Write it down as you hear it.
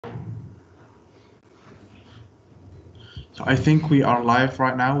So I think we are live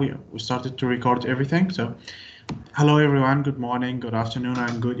right now. We started to record everything. So hello everyone, good morning, good afternoon,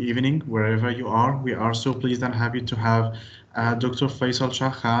 and good evening, wherever you are. We are so pleased and happy to have Dr. Faisal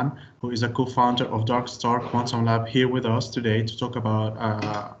Shah Khan, who is a co-founder of Dark Star Quantum Lab, here with us today to talk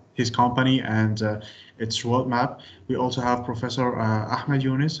about his company and its roadmap. We also have Professor Ahmed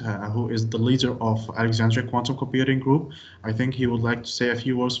Yunus, who is the leader of Alexandria Quantum Computing Group. I think he would like to say a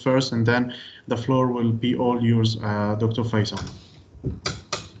few words first, and then the floor will be all yours, Dr. Faisal.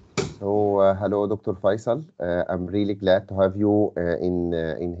 So, hello, Dr. Faisal. I'm really glad to have you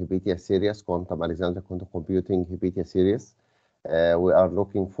in Hypatia series, Quantum Alexandria Quantum Computing Hypatia series. We are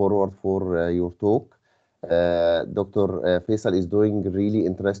looking forward for your talk. Dr. Faisal is doing really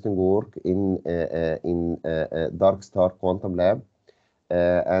interesting work in Dark Star Quantum Lab,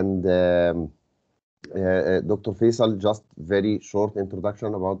 and Dr. Faisal, just very short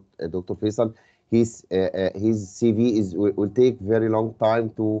introduction about Dr. Faisal. His CV will take very long time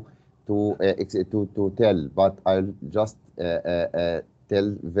to tell, but I'll just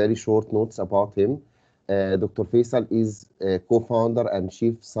tell very short notes about him. Dr. Faisal is co-founder and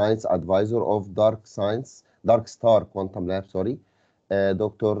chief science advisor of Dark Star Quantum Lab.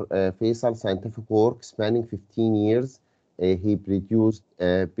 Dr. Faisal scientific work spanning 15 years. He produced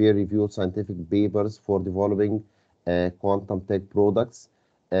peer-reviewed scientific papers for developing quantum tech products.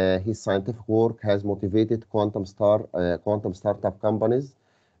 His scientific work has motivated quantum startup companies.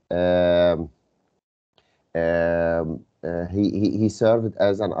 He served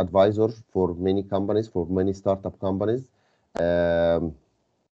as an advisor for many companies, for many startup companies.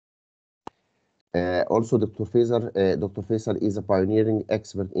 Also, Dr. Faisal is a pioneering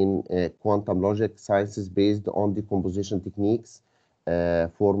expert in quantum logic sciences based on decomposition techniques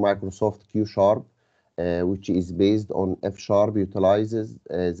for Microsoft Q#, which is based on F#, utilizes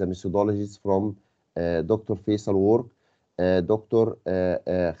the methodologies from Dr. Faisal work. Dr.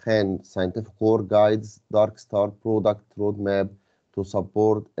 Khan's scientific work guides Dark Star product roadmap to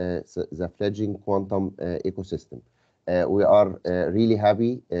support the fledgling quantum ecosystem. We are really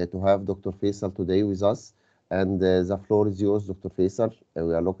happy to have Dr. Faisal today with us, and the floor is yours, Dr. Faisal.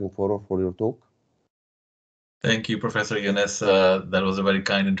 We are looking forward for your talk. Thank you, Professor Yunus. That was a very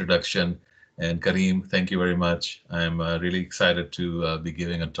kind introduction. And Kareem, thank you very much. I'm really excited to be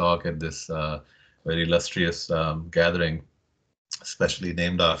giving a talk at this very illustrious gathering, especially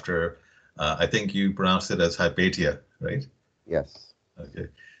named after, I think you pronounced it as Hypatia, right? Yes. Okay.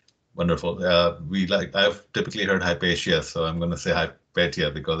 Wonderful. I've typically heard Hypatia, so I'm going to say Hypatia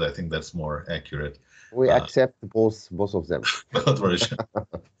because I think that's more accurate. We accept both of them. Both versions.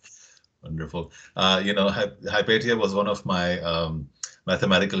 Wonderful. Hypatia was one of my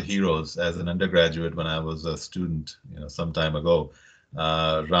mathematical heroes as an undergraduate when I was a student, some time ago.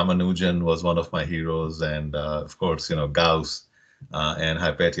 Ramanujan was one of my heroes, and of course, Gauss, and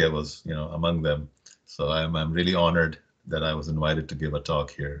Hypatia was, among them. So I'm really honored that I was invited to give a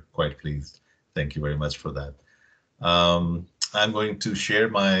talk here. Quite pleased. Thank you very much for that. I'm going to share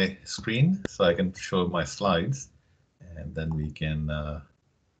my screen so I can show my slides, and then we can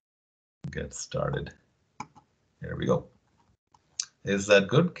get started. Here we go. Is that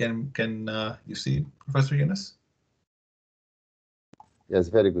good? Can you see, Professor Yunus? Yes,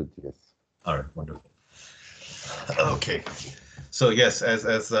 very good. Yes. All right, wonderful. Okay. So yes,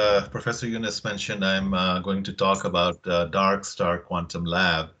 as Professor Yunus mentioned, I'm going to talk about Dark Star Quantum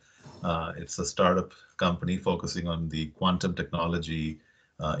Lab. It's a startup company focusing on the quantum technology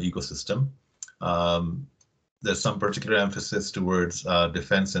ecosystem. There's some particular emphasis towards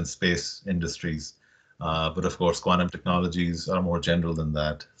defense and space industries, but of course, quantum technologies are more general than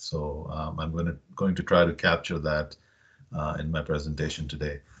that. So I'm going to try to capture that in my presentation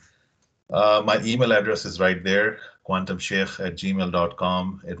today. My email address is right there,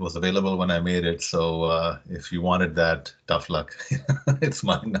 quantumsheikh@gmail.com. It was available when I made it, so if you wanted that, tough luck. It's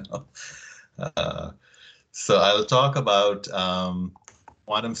mine now. So I'll talk about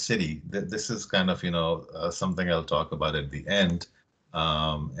Quantum City. This is kind of, something I'll talk about at the end,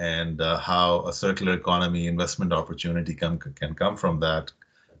 and how a circular economy investment opportunity can come from that,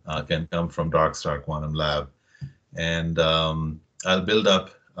 can come from Dark Star Quantum Lab. And I'll build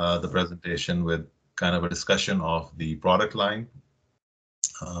up the presentation with kind of a discussion of the product line,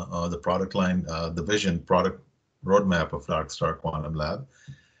 the vision, product roadmap of Dark Star Quantum Lab,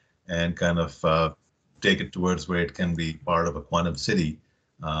 and kind of take it towards where it can be part of a quantum city,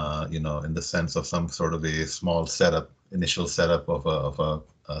 in the sense of some sort of a small setup, initial setup of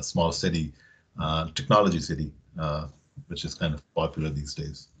a small city, technology city, which is kind of popular these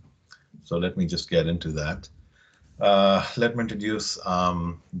days. So let me just get into that. Let me introduce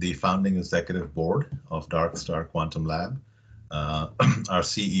the founding executive board of Darkstar Quantum Lab. Our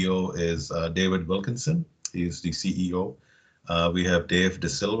CEO is David Wilkinson. He's the CEO. We have Dave De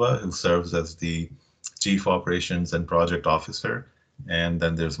Silva, who serves as the Chief Operations and Project Officer. And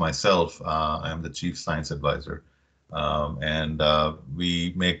then there's myself. I'm the Chief Science Advisor.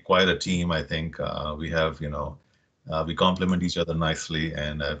 We make quite a team, I think. We have, we complement each other nicely,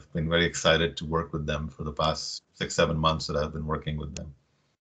 and I've been very excited to work with them for the past 6-7 months that I've been working with them.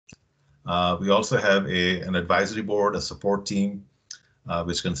 We also have an advisory board, a support team,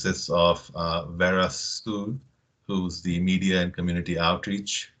 which consists of Vera Sood, who's the media and community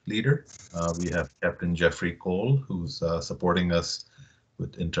outreach leader. We have Captain Jeffrey Cole, who's supporting us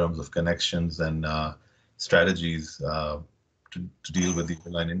in terms of connections and strategies to deal with the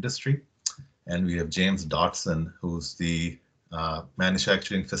airline industry. And we have James Dotson, who's the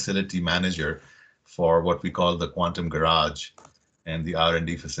manufacturing facility manager for what we call the Quantum Garage and the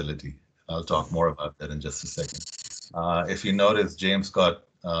R&D facility. I'll talk more about that in just a second. If you notice, James got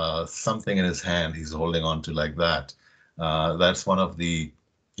something in his hand he's holding on to like that. That's one of the,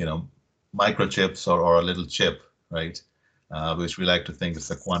 microchips or a little chip, right? Which we like to think is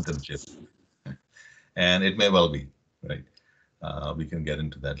a quantum chip. And it may well be, right? We can get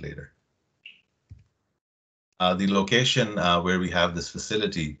into that later. The location where we have this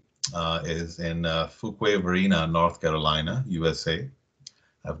facility is in Fuquay-Varina, North Carolina, USA.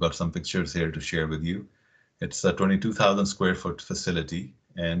 I've got some pictures here to share with you. It's a 22,000 square foot facility,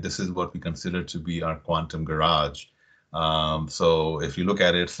 and this is what we consider to be our quantum garage. So if you look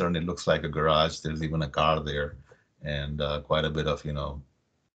at it, it certainly looks like a garage. There's even a car there, and quite a bit of,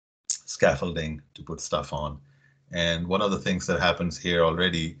 scaffolding to put stuff on. And one of the things that happens here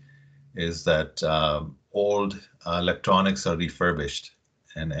already is that old electronics are refurbished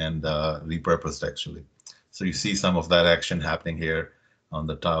and repurposed, actually. So you see some of that action happening here on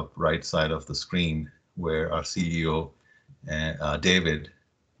the top right side of the screen, where our CEO, David,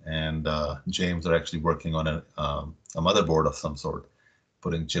 and James are actually working on a motherboard of some sort,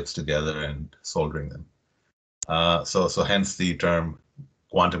 putting chips together and soldering them. So hence the term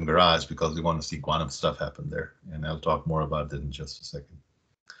quantum garage, because we want to see quantum stuff happen there. And I'll talk more about that in just a second.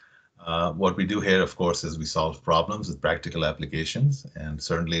 What we do here, of course, is we solve problems with practical applications, and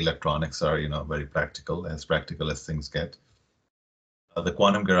certainly electronics are, very practical as things get. The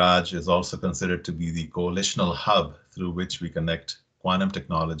Quantum Garage is also considered to be the coalitional hub through which we connect quantum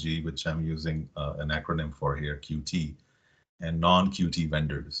technology, which I'm using an acronym for here, QT, and non-QT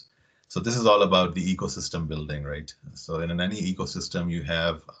vendors. So this is all about the ecosystem building, right? So in any ecosystem, you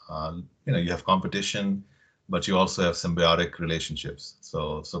have, you have competition, but you also have symbiotic relationships.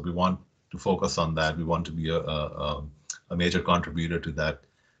 So we want to focus on that. We want to be a major contributor to that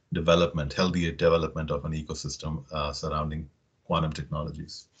development, healthy development of an ecosystem surrounding quantum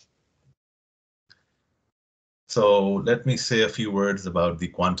technologies. So let me say a few words about the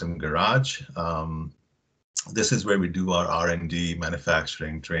Quantum Garage. This is where we do our R&D,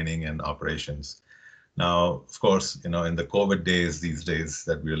 manufacturing, training, and operations. Now, of course, in the COVID days, these days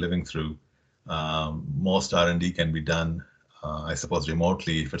that we're living through, most R&D can be done, I suppose,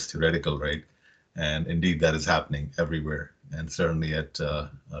 remotely if it's theoretical, right? And indeed, that is happening everywhere, and certainly at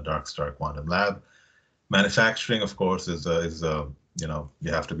Darkstar Quantum Lab. Manufacturing, of course, is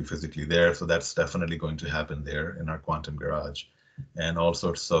you have to be physically there, so that's definitely going to happen there in our Quantum Garage. And all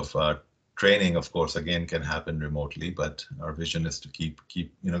sorts of training, of course, again, can happen remotely, but our vision is to keep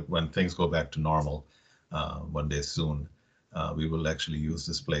when things go back to normal one day soon, we will actually use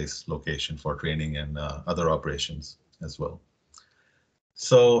this location for training and other operations as well.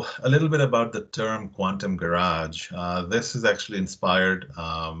 So a little bit about the term Quantum Garage. This is actually inspired,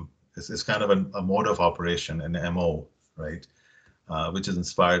 it's kind of a mode of operation, an MO, right? Which is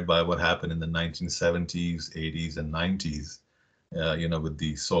inspired by what happened in the 1970s, 80s, and 90s, with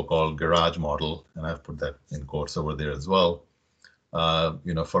the so-called garage model, and I've put that in quotes over there as well,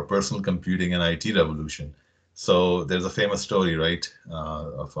 for personal computing and IT revolution. So there's a famous story, right,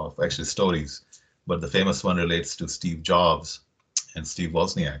 of actually stories, but the famous one relates to Steve Jobs and Steve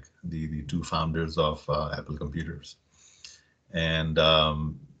Wozniak, the two founders of Apple Computers. And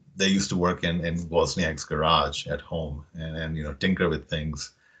they used to work in Wozniak's garage at home and tinker with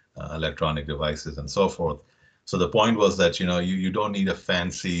things, electronic devices and so forth. So the point was that you don't need a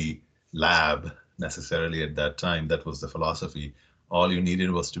fancy lab necessarily at that time. That was the philosophy. All you needed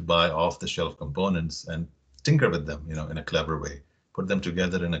was to buy off-the-shelf components and tinker with them, in a clever way. Put them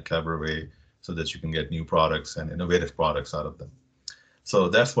together in a clever way so that you can get new products and innovative products out of them. So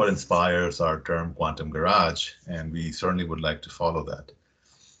that's what inspires our term Quantum Garage, and we certainly would like to follow that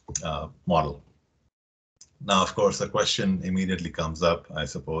model. Now, of course, the question immediately comes up, I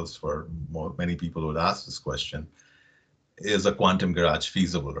suppose, for many people who would ask this question: is a quantum garage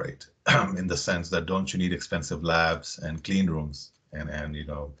feasible, right? In the sense that don't you need expensive labs and clean rooms and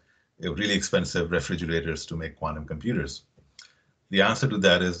really expensive refrigerators to make quantum computers? The answer to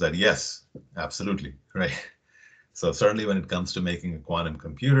that is that yes, absolutely, right? So certainly when it comes to making a quantum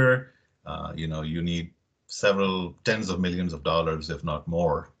computer, you need several tens of millions of dollars, if not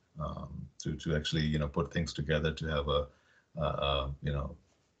more, to actually put things together to have a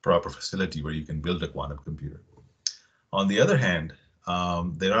proper facility where you can build a quantum computer. On the other hand,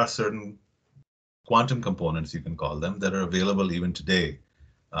 there are certain quantum components, you can call them, that are available even today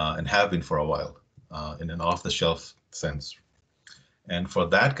and have been for a while in an off-the-shelf sense. And for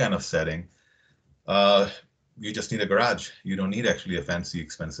that kind of setting, you just need a garage. You don't need actually a fancy,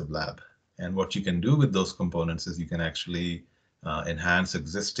 expensive lab. And what you can do with those components is you can actually enhance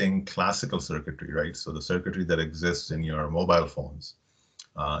existing classical circuitry, right? So the circuitry that exists in your mobile phones,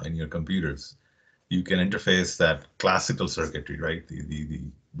 in your computers. You can interface that classical circuitry, right? The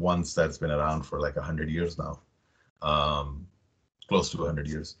ones that's been around for like 100 years now, close to 100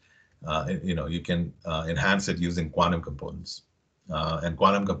 years. You can enhance it using quantum components. And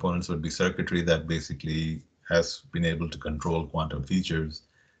quantum components would be circuitry that basically has been able to control quantum features,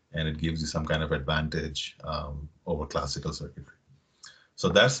 and it gives you some kind of advantage over classical circuitry. So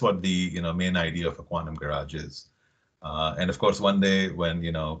that's what the main idea of a quantum garage is. And of course, one day when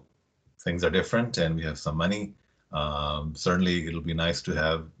things are different and we have some money, certainly it'll be nice to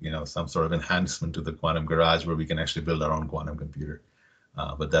have some sort of enhancement to the quantum garage where we can actually build our own quantum computer.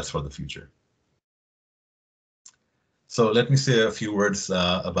 But that's for the future. So let me say a few words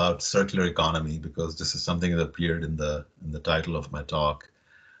about circular economy, because this is something that appeared in the title of my talk.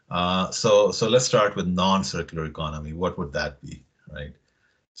 So let's start with non-circular economy. What would that be, right?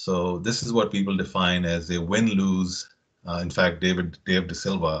 So this is what people define as a win-lose. In fact, Dave De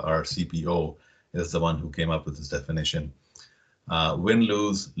Silva, our CPO, is the one who came up with this definition.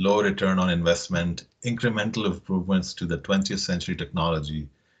 Win-lose, low return on investment, incremental improvements to the 20th century technology.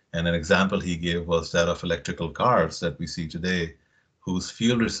 And an example he gave was that of electrical cars that we see today, whose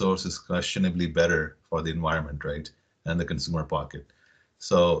fuel resource is questionably better for the environment, right, and the consumer pocket.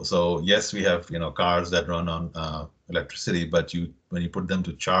 So yes, we have cars that run on electricity, but when you put them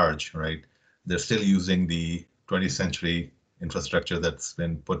to charge, right, they're still using the 20th century infrastructure that's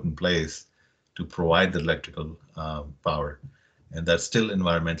been put in place to provide the electrical power, and that's still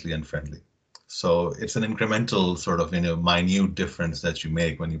environmentally unfriendly. So it's an incremental sort of minute difference that you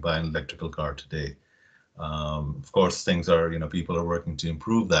make when you buy an electrical car today. Of course, things are people are working to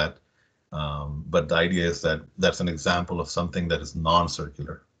improve that, but the idea is that that's an example of something that is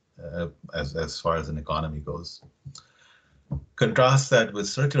non-circular as far as an economy goes. Contrast that with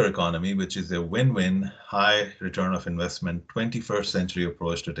circular economy, which is a win-win, high return of investment, 21st century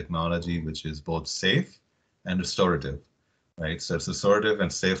approach to technology, which is both safe and restorative, right? So it's restorative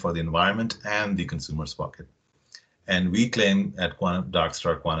and safe for the environment and the consumer's pocket. And we claim at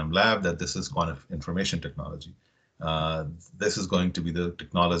Darkstar Quantum Lab that this is quantum information technology. This is going to be the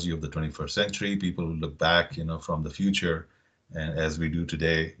technology of the 21st century. People will look back, from the future, and as we do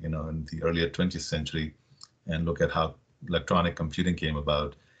today, in the earlier 20th century, and look at how electronic computing came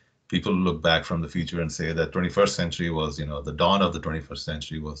about. People look back from the future and say that 21st century was, the dawn of the 21st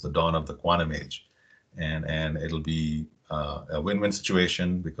century was the dawn of the quantum age, and it'll be a win-win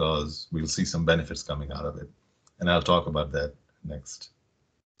situation because we'll see some benefits coming out of it, and I'll talk about that next.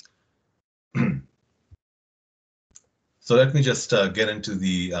 So let me just get into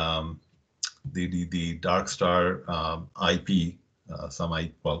the Darkstar IP,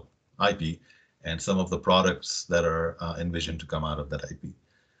 IP, and some of the products that are envisioned to come out of that IP.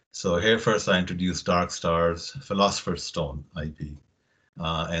 So here first I introduced Darkstar's Philosopher's Stone IP,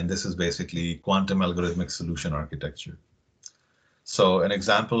 and this is basically quantum algorithmic solution architecture. So an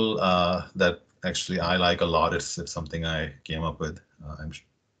example that actually I like a lot, it's something I came up with. I'm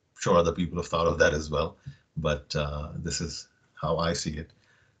sure other people have thought of that as well, but this is how I see it.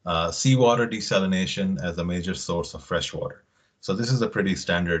 Seawater desalination as a major source of fresh water. So this is a pretty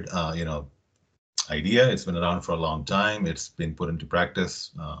standard, idea. It's been around for a long time. It's been put into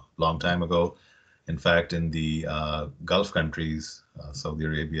practice a long time ago. In fact, in the Gulf countries, Saudi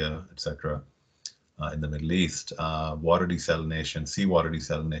Arabia, etc., in the Middle East, water desalination, seawater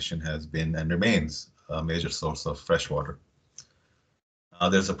desalination has been and remains a major source of fresh water.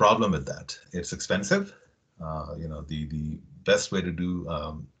 There's a problem with that. It's expensive. The best way to do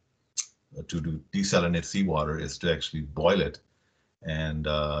desalinate seawater is to actually boil it and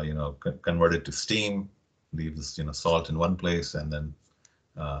convert it to steam, leave this salt in one place, and then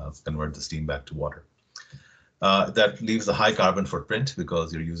convert the steam back to water. That leaves a high carbon footprint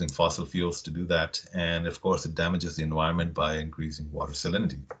because you're using fossil fuels to do that. And of course, it damages the environment by increasing water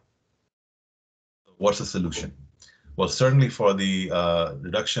salinity. What's the solution? Well, certainly for the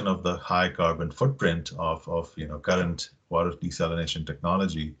reduction of the high carbon footprint of current water desalination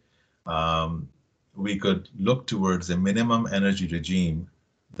technology, we could look towards a minimum energy regime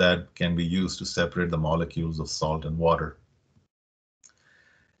that can be used to separate the molecules of salt and water.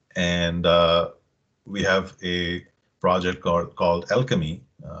 And we have a project called AleQCG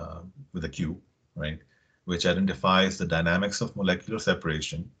with a Q, right, which identifies the dynamics of molecular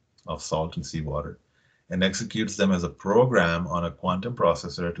separation of salt and seawater and executes them as a program on a quantum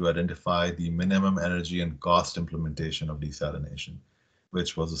processor to identify the minimum energy and cost implementation of desalination,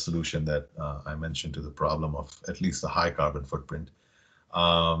 which was a solution that I mentioned to the problem of at least the high carbon footprint.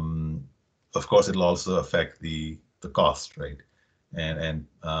 Of course, it'll also affect the cost, right? And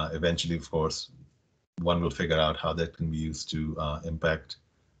eventually, of course, one will figure out how that can be used to impact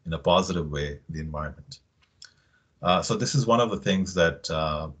in a positive way the environment. So this is one of the things that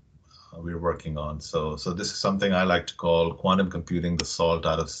we're working on. So this is something I like to call quantum computing the salt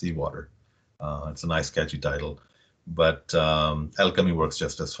out of seawater. It's a nice catchy title, but AleQCG works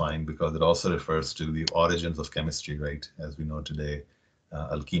just as fine because it also refers to the origins of chemistry, right? As we know today,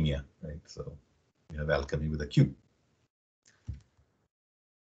 alchemia, right? So you have AleQCG with a Q.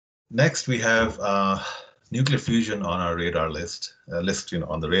 Next, we have nuclear fusion on our radar list, on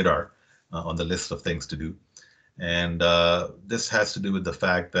the radar, on the list of things to do. And this has to do with the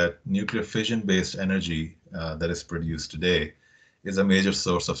fact that nuclear fission-based energy that is produced today is a major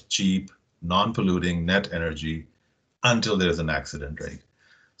source of cheap, non-polluting net energy until there's an accident, right?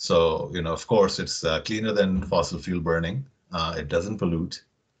 So, of course, it's cleaner than fossil fuel burning. It doesn't pollute,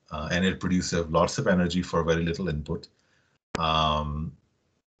 and it produces lots of energy for very little input.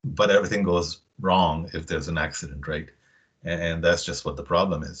 But everything goes wrong if there's an accident, right? And that's just what the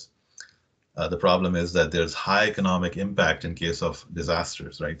problem is. The problem is that there's high economic impact in case of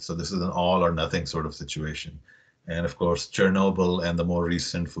disasters, right? So this is an all or nothing sort of situation. And of course, Chernobyl and the more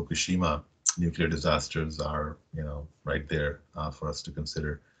recent Fukushima nuclear disasters are, right there for us to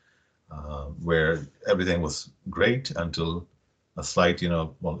consider, where everything was great until a slight,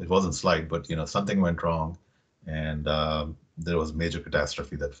 well, it wasn't slight, but, something went wrong and there was major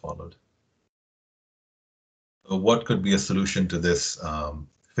catastrophe that followed. So what could be a solution to this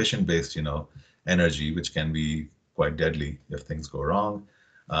fission-based, energy, which can be quite deadly if things go wrong?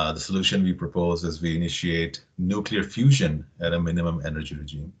 The solution we propose is we initiate nuclear fusion at a minimum energy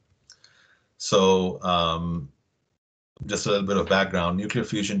regime. So just a little bit of background, nuclear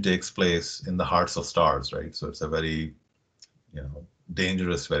fusion takes place in the hearts of stars, right? So it's a very,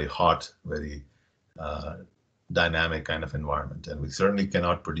 dangerous, very hot, very dynamic kind of environment. And we certainly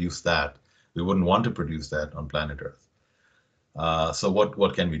cannot produce that. We wouldn't want to produce that on planet Earth. So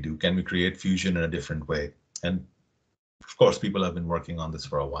what can we do? Can we create fusion in a different way? And of course, people have been working on this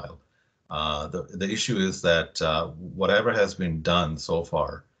for a while. The issue is that whatever has been done so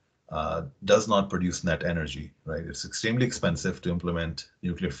far does not produce net energy, right? It's extremely expensive to implement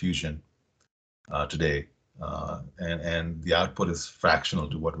nuclear fusion today, and the output is fractional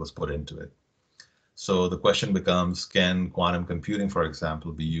to what was put into it. So the question becomes, can quantum computing, for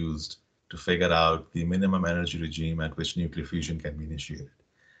example, be used to figure out the minimum energy regime at which nuclear fusion can be initiated?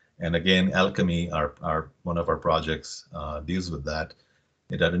 And again, AleQCG, one of our projects, deals with that.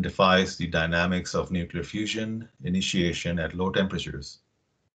 It identifies the dynamics of nuclear fusion initiation at low temperatures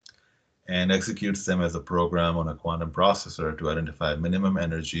and executes them as a program on a quantum processor to identify minimum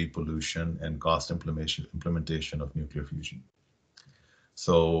energy, pollution, and cost implementation of nuclear fusion.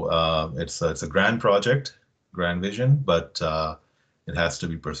 So it's a grand project, grand vision, but it has to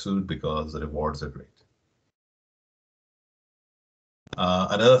be pursued because the rewards are great.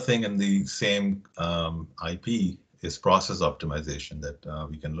 Another thing in the same IP is process optimization that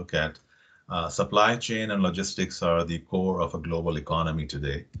we can look at. Supply chain and logistics are the core of a global economy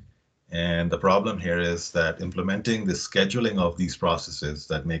today. And the problem here is that implementing the scheduling of these processes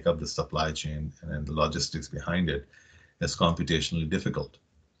that make up the supply chain and the logistics behind it is computationally difficult.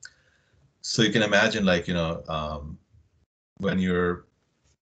 So you can imagine, like, when you're,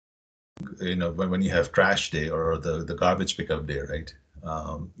 when you have trash day or the garbage pickup day, right?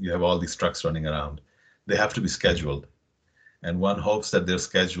 You have all these trucks running around. They have to be scheduled. And one hopes that they're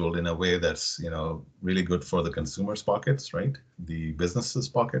scheduled in a way that's, really good for the consumer's pockets, right? The businesses'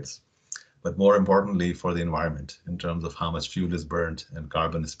 pockets, but more importantly for the environment in terms of how much fuel is burnt and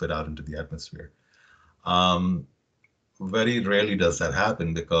carbon is spit out into the atmosphere. Very rarely does that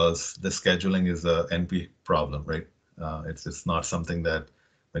happen because the scheduling is a NP problem, right? It's not something that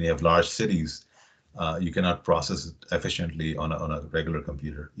when you have large cities, you cannot process it efficiently on a regular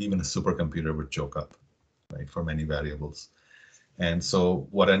computer. Even a supercomputer would choke up, right, for many variables. And so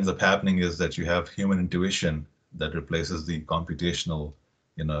what ends up happening is that you have human intuition that replaces the computational,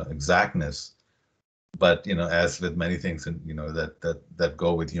 exactness. But as with many things, that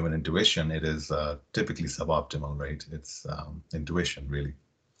go with human intuition, it is typically suboptimal, right? It's intuition, really.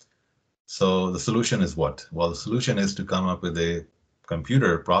 So the solution is what? Well, the solution is to come up with a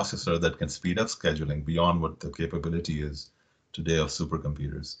computer processor that can speed up scheduling beyond what the capability is today of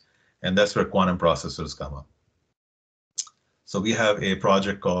supercomputers. And that's where quantum processors come up. So we have a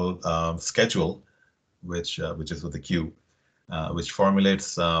project called Schedule, which is with the Q, which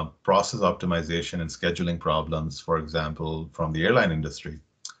formulates process optimization and scheduling problems, for example, from the airline industry.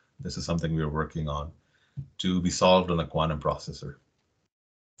 This is something we are working on to be solved on a quantum processor.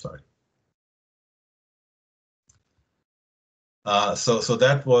 Sorry. So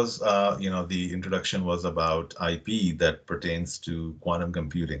that was, the introduction was about IP that pertains to quantum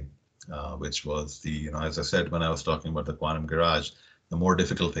computing, which was the, as I said, when I was talking about the quantum garage, the more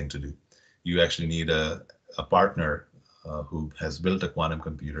difficult thing to do. You actually need a partner who has built a quantum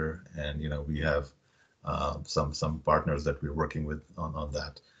computer, and we have some partners that we're working with on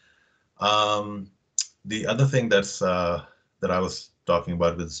that. The other thing that's that I was talking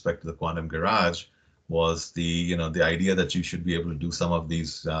about with respect to the quantum garage was the the idea that you should be able to do some of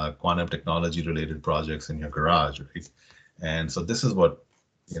these quantum technology related projects in your garage, right? And so this is what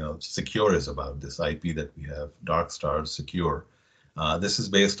Secure is about, this IP that we have, Dark Stars Secure. This is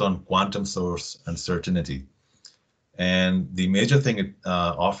based on quantum source uncertainty. And the major thing it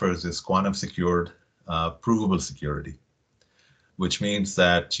offers is quantum secured provable security, which means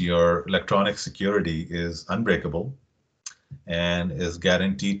that your electronic security is unbreakable and is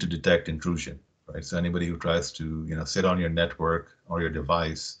guaranteed to detect intrusion, right? So anybody who tries to sit on your network or your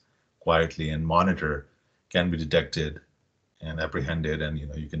device quietly and monitor can be detected and apprehended, and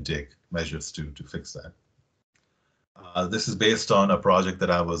you can take measures to fix that. This is based on a project that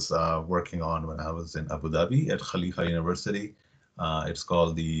I was working on when I was in Abu Dhabi at Khalifa University. It's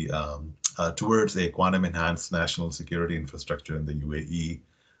called the Towards a Quantum Enhanced National Security Infrastructure in the UAE.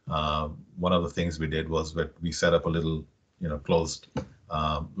 One of the things we did was that we set up a little, closed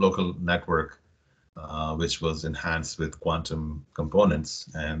local network, which was enhanced with quantum components,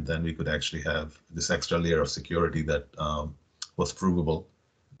 and then we could actually have this extra layer of security that was provable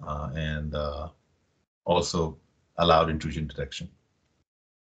and also allowed intrusion detection.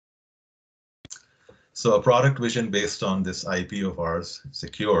 So a product vision based on this IP of ours,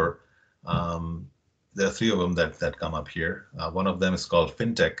 Secure. There are three of them that come up here. One of them is called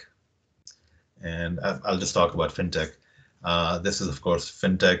FinTech, and I'll just talk about FinTech. This is, of course,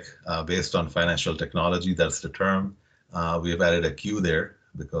 FinTech based on financial technology. That's the term. We have added a Q there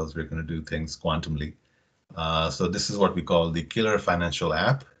because we're going to do things quantumly. So this is what we call the killer financial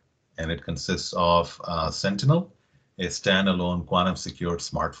app, and it consists of Sentinel, a standalone quantum secured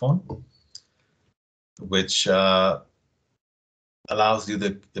smartphone, which allows you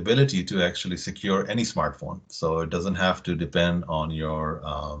the ability to actually secure any smartphone. So it doesn't have to depend on your,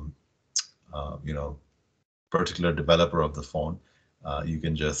 particular developer of the phone. You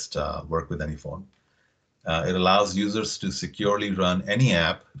can just work with any phone. It allows users to securely run any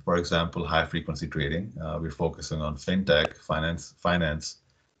app, for example, high frequency trading. We're focusing on FinTech, finance.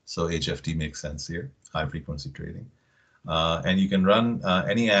 So HFT makes sense here, high frequency trading. And you can run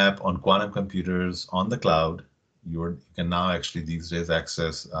any app on quantum computers on the cloud. You can now actually these days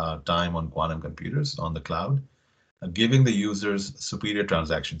access time on quantum computers on the cloud, giving the users superior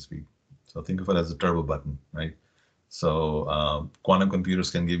transaction speed. So think of it as a turbo button, right? So quantum computers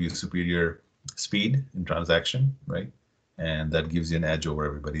can give you superior speed in transaction, right? And that gives you an edge over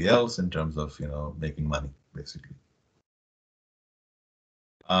everybody else in terms of making money, basically.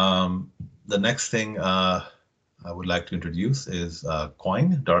 The next thing I would like to introduce is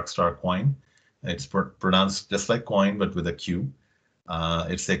Coin, Darkstar Coin. It's pronounced just like coin, but with a Q.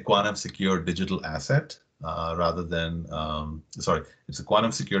 It's a quantum secure digital asset rather than, it's a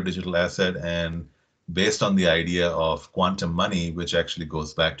quantum secure digital asset, and based on the idea of quantum money, which actually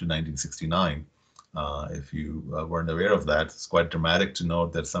goes back to 1969. If you weren't aware of that, it's quite dramatic to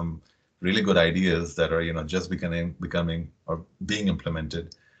note that some really good ideas that are just becoming or being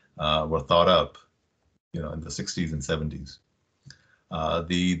implemented were thought up in the 60s and 70s.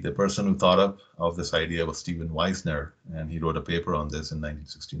 The person who thought up of this idea was Stephen Weisner, and he wrote a paper on this in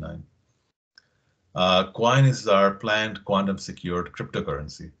 1969. Coin is our planned quantum secured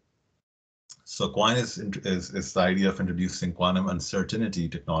cryptocurrency. So Coin is the idea of introducing quantum uncertainty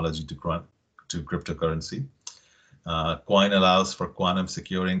technology to cryptocurrency. Coin allows for quantum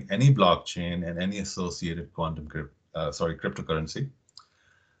securing any blockchain and any associated cryptocurrency.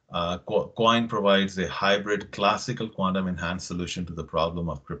 Coin provides a hybrid classical quantum enhanced solution to the problem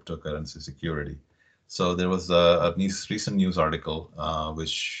of cryptocurrency security. So there was a recent news article which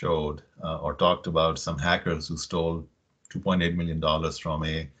showed or talked about some hackers who stole $2.8 million from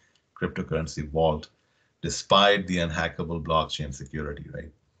a cryptocurrency vault, despite the unhackable blockchain security,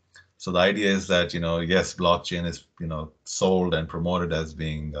 right? So the idea is that, yes, blockchain is, sold and promoted as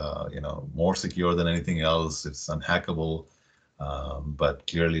being, more secure than anything else. It's unhackable, but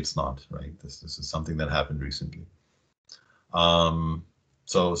clearly it's not, right? This is something that happened recently.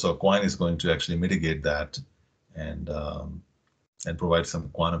 So Coin is going to actually mitigate that and provide some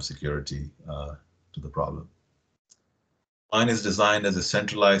quantum security to the problem. Coin is designed as a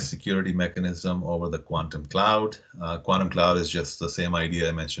centralized security mechanism over the quantum cloud. Quantum cloud is just the same idea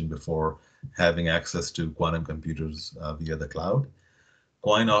I mentioned before, having access to quantum computers via the cloud.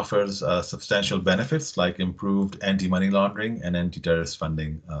 Coin offers substantial benefits like improved anti-money laundering and anti-terrorist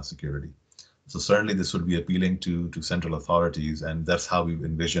funding security. So certainly this would be appealing to central authorities, and that's how we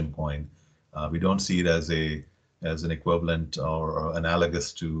envision Coin. We don't see it as an equivalent or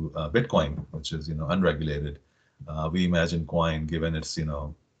analogous to Bitcoin, which is unregulated. We imagine Coin, given its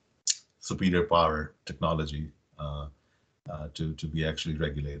superior power technology, to be actually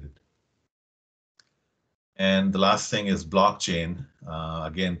regulated. And the last thing is blockchain,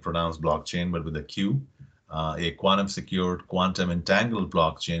 again pronounced blockchain, but with a Q, a quantum secured, quantum entangled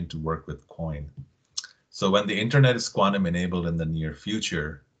blockchain to work with Coin. So when the internet is quantum enabled in the near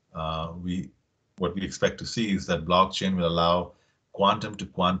future, what we expect to see is that blockchain will allow quantum to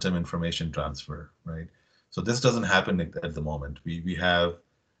quantum information transfer, right? So this doesn't happen at the moment. We have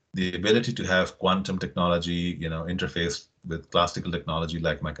the ability to have quantum technology, interface with classical technology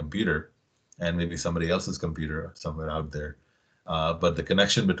like my computer and maybe somebody else's computer somewhere out there. But the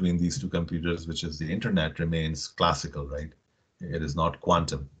connection between these two computers, which is the internet, remains classical, right? It is not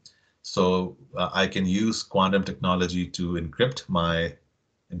quantum. So I can use quantum technology to encrypt my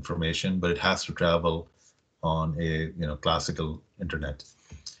information, but it has to travel on a classical internet.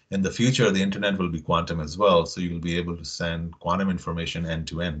 In the future, the internet will be quantum as well, so you'll be able to send quantum information end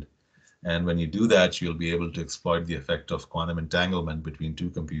to end. And when you do that, you'll be able to exploit the effect of quantum entanglement between two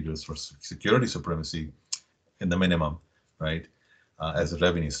computers for security supremacy in the minimum, right, as a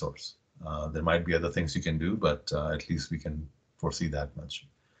revenue source. There might be other things you can do, but at least we can foresee that much.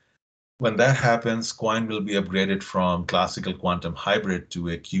 When that happens, Coin will be upgraded from classical quantum hybrid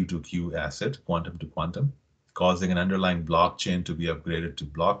to a Q2Q asset, quantum to quantum, causing an underlying blockchain to be upgraded to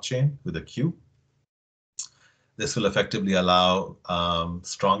blockchain with a Q. This will effectively allow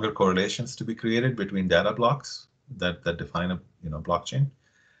stronger correlations to be created between data blocks that define a blockchain,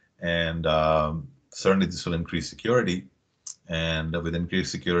 and certainly this will increase security. And with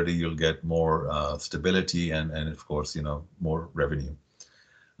increased security, you'll get more stability and of course more revenue.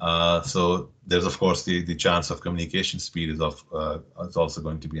 So there's of course the chance of communication speed is also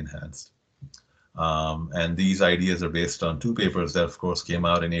going to be enhanced. And these ideas are based on two papers that of course came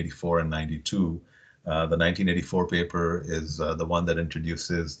out in '84 and '92. The 1984 paper is the one that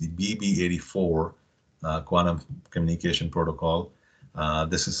introduces the BB84 quantum communication protocol.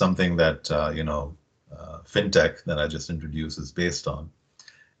 This is something that fintech that I just introduced is based on.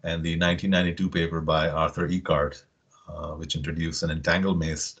 And the 1992 paper by Arthur Eckart, which introduced an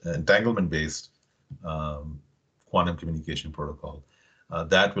entanglement-based quantum communication protocol.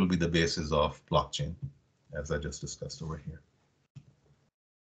 That will be the basis of blockchain, as I just discussed over here.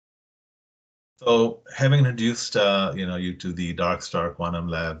 So having introduced you to the Dark Star Quantum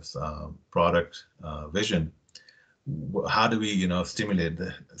Labs product vision, how do we stimulate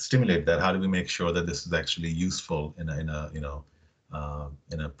that? How do we make sure that this is actually useful in a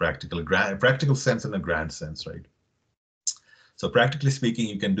practical sense, in a grand sense, right? So practically speaking,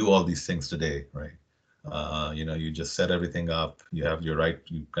 you can do all these things today, right? You just set everything up. You have you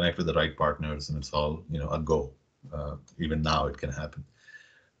connect with the right partners, and it's all a go. Even now, it can happen.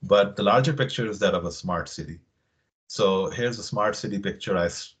 But the larger picture is that of a smart city. So here's a smart city picture I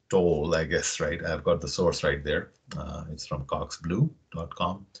stole, I guess, right? I've got the source right there. It's from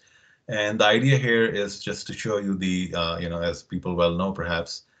coxblue.com. And the idea here is just to show you the, as people well know,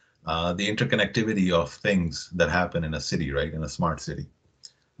 perhaps, the interconnectivity of things that happen in a city, right? In a smart city.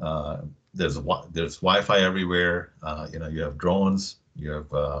 There's Wi-Fi everywhere. You have drones, you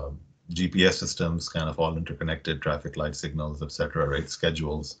have GPS systems, kind of all interconnected, traffic light signals, etc., right?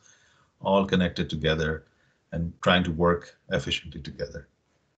 Schedules, all connected together and trying to work efficiently together.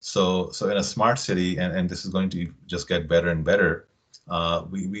 So in a smart city, and this is going to just get better and better,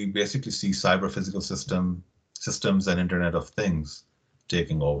 we basically see cyber physical system systems and Internet of Things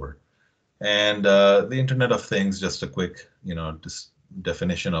taking over. And the Internet of Things, just a quick,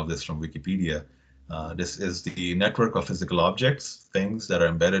 definition of this from Wikipedia. This is the network of physical objects, things that are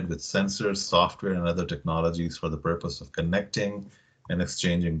embedded with sensors, software, and other technologies for the purpose of connecting and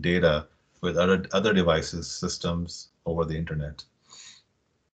exchanging data with other devices, systems over the Internet.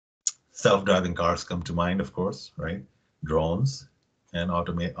 Self-driving cars come to mind, of course, right? Drones and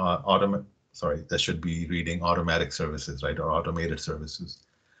that should be reading automatic services, right? Or automated services.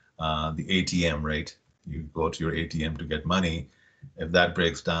 The ATM, right? You go to your ATM to get money. If that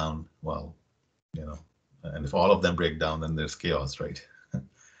breaks down, well, and if all of them break down, then there's chaos, right?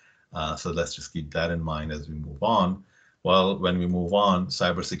 So let's just keep that in mind as we move on. Well, when we move on,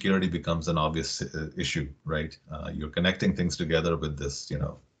 cybersecurity becomes an obvious issue, right? You're connecting things together with this,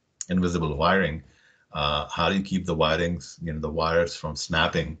 invisible wiring. How do you keep the wirings, the wires from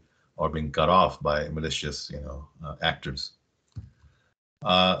snapping or being cut off by malicious, actors?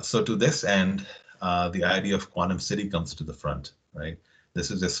 So to this end, the idea of quantum city comes to the front, right? This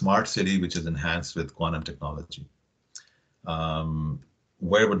is a smart city which is enhanced with quantum technology.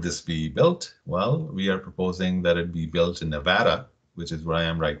 Where would this be built? Well, we are proposing that it be built in Nevada, which is where I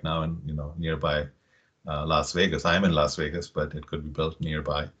am right now, and nearby Las Vegas. I am in Las Vegas, but it could be built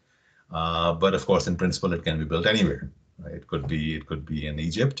nearby. But of course, in principle, it can be built anywhere. Right? It could be in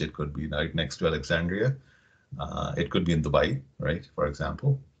Egypt. It could be right next to Alexandria. It could be in Dubai, right? For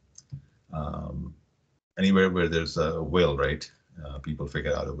example, anywhere where there's a will, right? People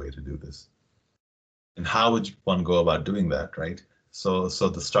figure out a way to do this. And how would one go about doing that, right? So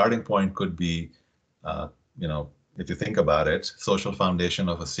the starting point could be, if you think about it, social foundation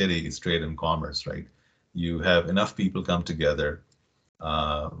of a city is trade and commerce, right? You have enough people come together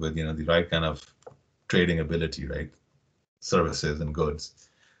with the right kind of trading ability, right? Services and goods,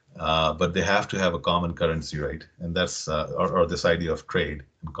 but they have to have a common currency, right? And that's or this idea of trade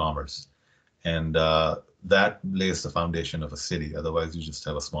and commerce, and that lays the foundation of a city. Otherwise, you just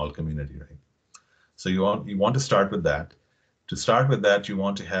have a small community, right? So you want to start with that. To start with that, you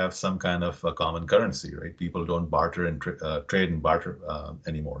want to have some kind of a common currency, right? People don't barter and trade and barter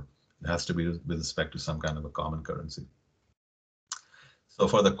anymore. It has to be with respect to some kind of a common currency. So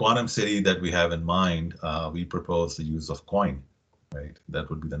for the quantum city that we have in mind, we propose the use of coin, right? That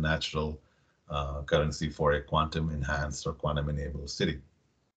would be the natural currency for a quantum enhanced or quantum enabled city.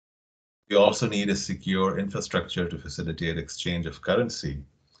 We also need a secure infrastructure to facilitate exchange of currency.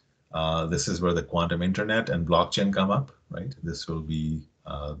 This is where the quantum internet and blockchain come up, right? This will be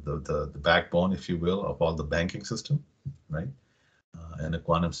the backbone, if you will, of all the banking system, right? And a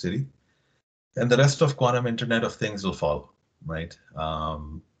quantum city. And the rest of quantum internet of things will follow, right?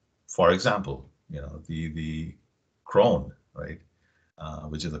 For example, the crone, right?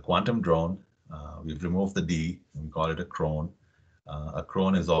 Which is a quantum drone. We've removed the D and we call it a crone. A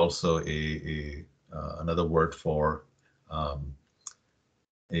crone is also another word for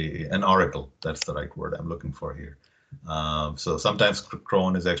an oracle. That's the right word I'm looking for here. So sometimes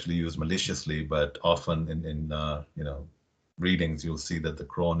crone is actually used maliciously, but often in readings, you'll see that the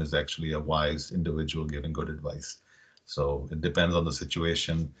crone is actually a wise individual giving good advice. So it depends on the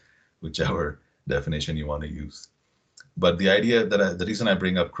situation, whichever definition you want to use. But the idea that the reason I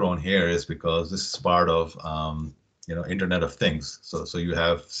bring up crone here is because this is part of Internet of Things. So you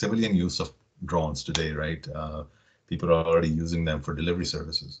have civilian use of drones today, right? People are already using them for delivery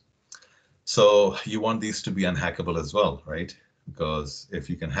services. So you want these to be unhackable as well, right? Because if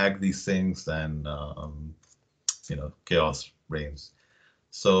you can hack these things, then chaos reigns.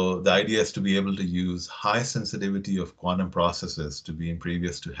 So the idea is to be able to use high sensitivity of quantum processes to be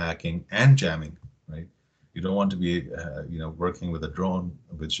impervious to hacking and jamming, right? You don't want to be, working with a drone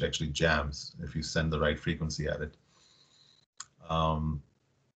which actually jams if you send the right frequency at it.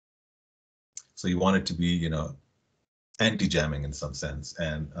 So you want it to be, anti-jamming in some sense,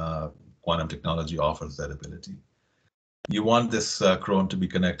 and quantum technology offers that ability. You want this crone to be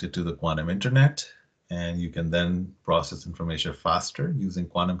connected to the quantum internet, and you can then process information faster using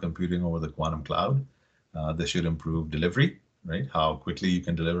quantum computing over the quantum cloud. This should improve delivery, right? How quickly you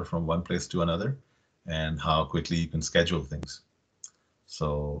can deliver from one place to another, and how quickly you can schedule things.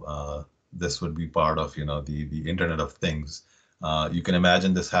 So this would be part of, the Internet of Things. You can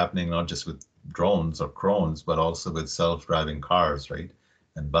imagine this happening not just with drones or crones, but also with self-driving cars, right?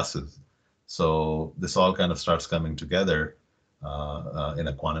 And buses. So this all kind of starts coming together in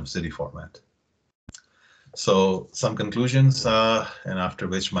a quantum city format. So some conclusions, and after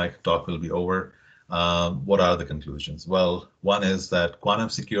which my talk will be over. What are the conclusions? Well, one is that quantum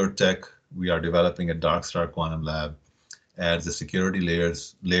secure tech we are developing at Darkstar Quantum Lab adds a security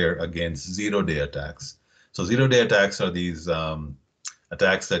layer against zero-day attacks. So zero-day attacks are these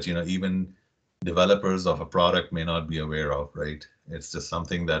attacks that, you know, even developers of a product may not be aware of, right? It's just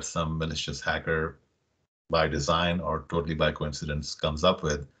something that some malicious hacker by design or totally by coincidence comes up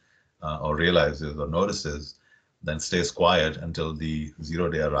with or realizes or notices, then stays quiet until the 0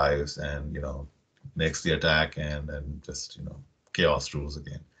 day arrives and, you know, makes the attack and just, you know, chaos rules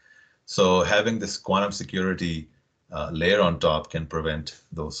again. So having this quantum security layer on top can prevent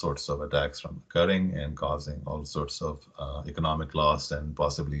those sorts of attacks from occurring and causing all sorts of economic loss and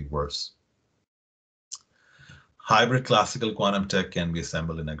possibly worse. Hybrid classical quantum tech can be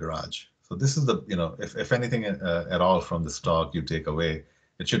assembled in a garage. So this is the, you know, if anything at all from this talk you take away,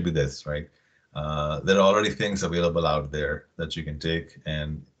 it should be this, right? There are already things available out there that you can take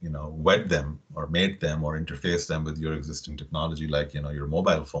and, you know, wed them or mate them or interface them with your existing technology, like, you know, your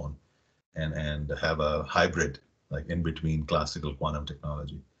mobile phone, and have a hybrid, like in between classical quantum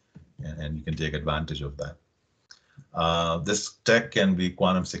technology, and you can take advantage of that. This tech can be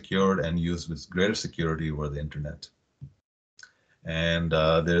quantum secured and used with greater security over the internet. And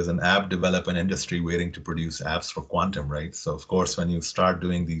there's an app development industry waiting to produce apps for quantum, right? So of course, when you start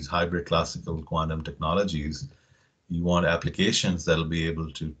doing these hybrid classical quantum technologies, you want applications that'll be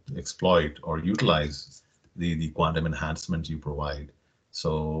able to exploit or utilize the quantum enhancement you provide.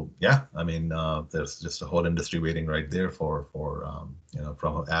 So yeah, I mean, there's just a whole industry waiting right there for you know,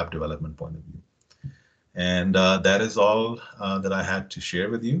 from an app development point of view. And that is all that I had to share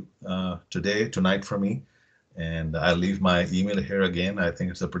with you tonight for me. And I'll leave my email here again. I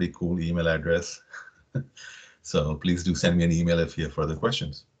think it's a pretty cool email address. So please do send me an email if you have further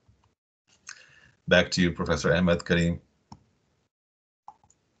questions. Back to you, Professor Ahmed Kareem.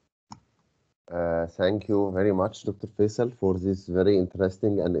 Thank you very much, Dr. Faisal, for these very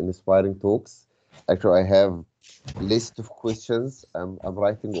interesting and inspiring talks. Actually, I have a list of questions. I'm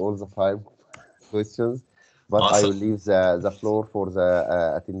writing all the time questions, but Awesome. I will leave the floor for the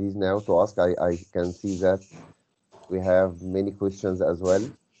attendees now to ask. I can see that we have many questions as well.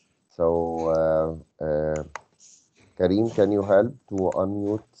 So, Kareem, can you help to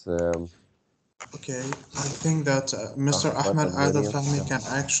unmute? Okay, I think that Mr. Ahmed Adel Fahmi can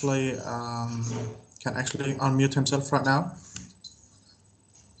actually unmute himself right now.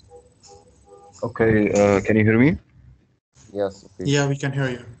 Okay, can you hear me? Yes. Okay. Yeah, we can hear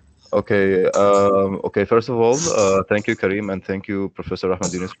you. Okay. Okay. First of all, thank you, Kareem, and thank you, Professor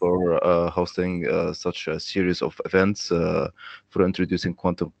Ahmed Yunus, for hosting such a series of events for introducing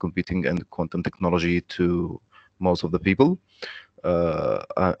quantum computing and quantum technology to most of the people.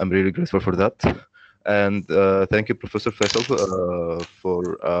 I'm really grateful for that, and thank you, Professor Faisal, for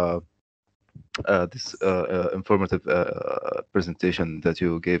this informative presentation that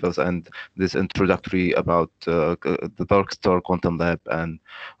you gave us, and this introductory about the Dark Star Quantum Lab and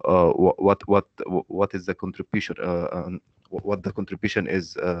what is the contribution, what the contribution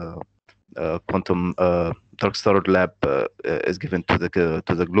is Quantum Dark Star Lab is given to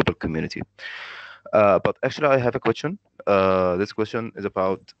the global community. But actually, I have a question. This question is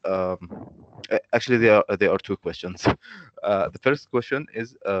about actually there are two questions. The first question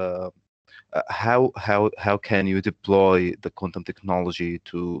is how can you deploy the quantum technology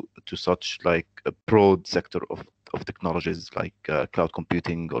to such like a broad sector of technologies like cloud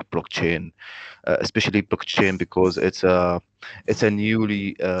computing or blockchain, especially blockchain, because it's a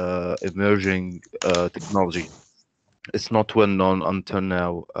newly emerging technology. It's not well known until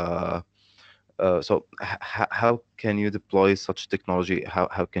now. So how can you deploy such technology?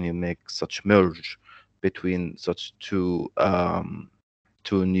 How can you make such merge between such two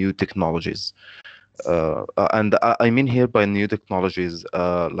new technologies? And I mean here by new technologies,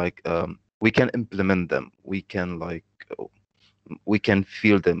 like we can implement them, we can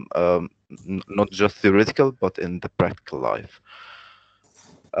feel them, not just theoretical, but in the practical life.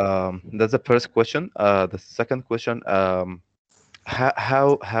 That's the first question. The second question,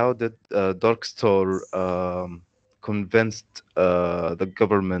 how did Dark Star convinced the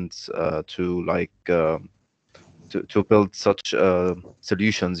governments to like to build such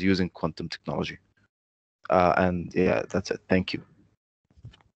solutions using quantum technology? And yeah, that's it. Thank you.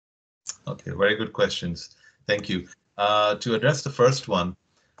 Okay, very good questions. Thank you. To address the first one,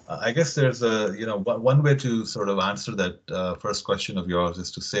 I guess there's a, you know, one way to sort of answer that first question of yours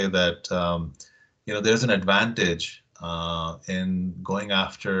is to say that, you know, there's an advantage in going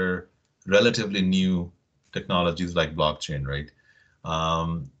after relatively new technologies like blockchain, right?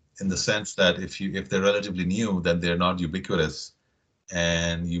 In the sense that if they're relatively new, then they're not ubiquitous,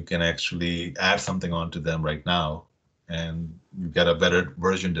 and you can actually add something onto them right now, and you get a better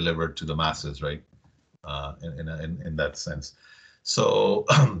version delivered to the masses, right? In that sense. So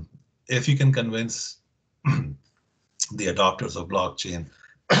if you can convince the adopters of blockchain,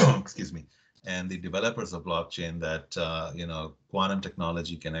 excuse me, and the developers of blockchain that quantum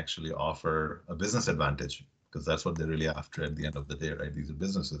technology can actually offer a business advantage, because that's what they're really after at the end of the day, right? These are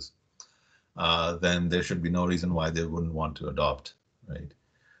businesses. Then there should be no reason why they wouldn't want to adopt, right?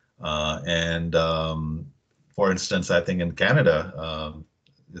 For instance, I think in Canada,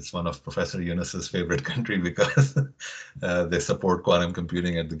 it's one of Professor Yunus's favorite country because they support quantum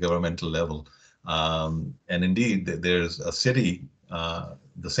computing at the governmental level. And indeed, there's a city,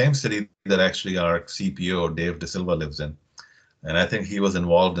 the same city that actually our CPO, Dave De Silva, lives in. And I think he was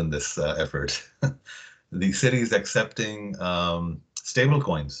involved in this effort. The city is accepting stable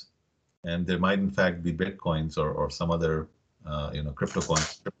coins, and there might in fact be Bitcoins or some other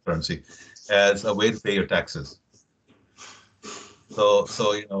cryptocurrency as a way to pay your taxes. So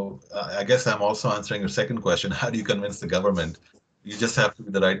I guess I'm also answering your second question. How do you convince the government? You just have to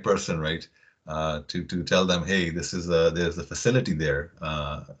be the right person, right? To tell them, hey, there's a facility there.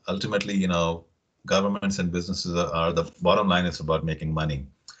 Ultimately, governments and businesses are the bottom line is about making money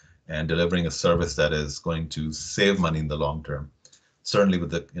and delivering a service that is going to save money in the long term. Certainly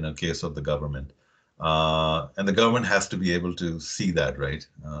with the case of the government. And the government has to be able to see that, right?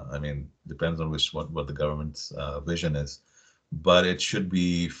 I mean, depends on what the government's vision is, but it should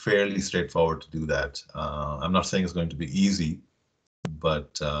be fairly straightforward to do that. I'm not saying it's going to be easy,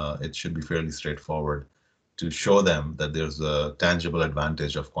 but it should be fairly straightforward to show them that there's a tangible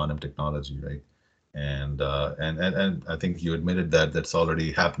advantage of quantum technology, right? And I think you admitted that that's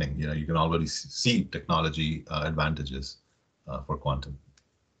already happening. You can already see technology advantages for quantum.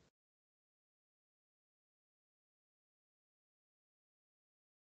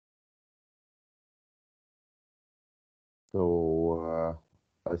 So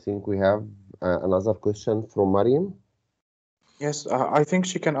I think we have another question from Mariam. Yes, I think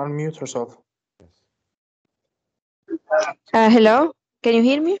she can unmute herself. Hello, can you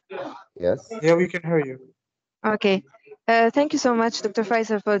hear me? Yes. Yeah, we can hear you. Okay. Thank you so much, Dr.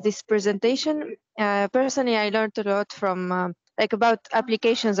 Faisal, for this presentation. Personally, I learned a lot from about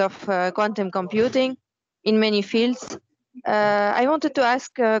applications of quantum computing in many fields. I wanted to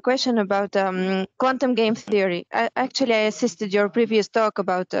ask a question about quantum game theory. Actually, I assisted your previous talk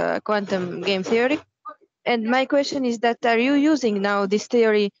about quantum game theory. And my question is that, are you using now this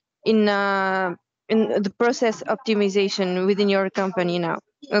theory in the process optimization within your company now?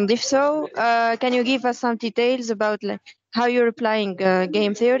 And if so, can you give us some details about how you're applying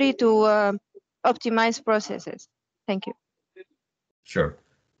game theory to optimize processes? Thank you. Sure.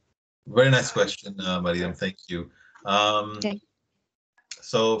 Very nice question, Mariam. Thank you. Okay.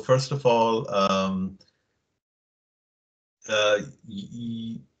 So first of all,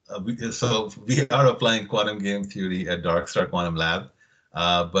 we are applying quantum game theory at Darkstar Quantum Lab,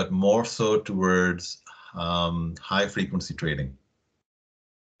 but more so towards high frequency trading.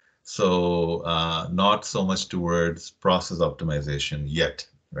 So not so much towards process optimization yet,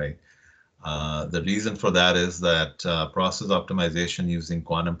 right? The reason for that is that process optimization using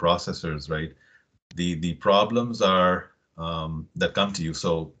quantum processors, right? The problems are that come to you.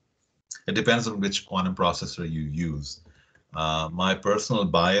 So it depends on which quantum processor you use. My personal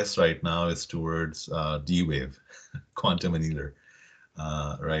bias right now is towards D-Wave, quantum annealer,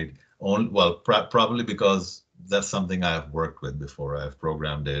 right? Probably because that's something I've worked with before. I've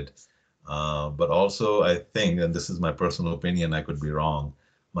programmed it. But also I think, and this is my personal opinion, I could be wrong,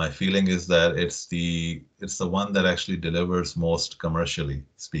 my feeling is that it's the one that actually delivers most commercially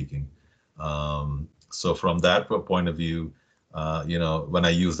speaking. So from that point of view, when I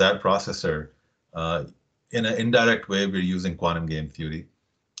use that processor, in an indirect way, we're using quantum game theory,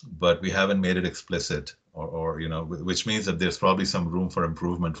 but we haven't made it explicit, or which means that there's probably some room for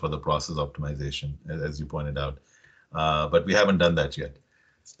improvement for the process optimization, as you pointed out. But we haven't done that yet.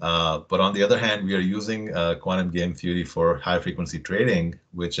 But on the other hand, we are using quantum game theory for high frequency trading,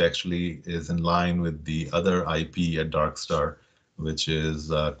 which actually is in line with the other IP at Darkstar, which is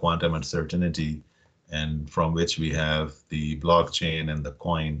quantum uncertainty, and from which we have the blockchain and the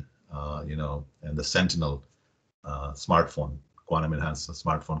coin, and the Sentinel smartphone, quantum enhanced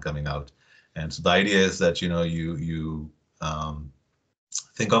smartphone coming out. And so the idea is that, you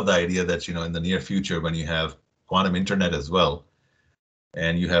think of the idea that, in the near future, when you have quantum internet as well,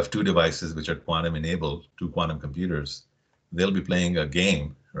 and you have two devices which are quantum enabled, two quantum computers, they'll be playing a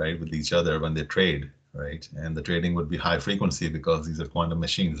game, right, with each other when they trade, right? And the trading would be high frequency because these are quantum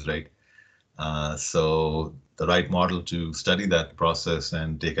machines, right? So the right model to study that process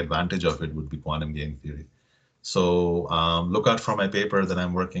and take advantage of it would be quantum game theory. So look out for my paper that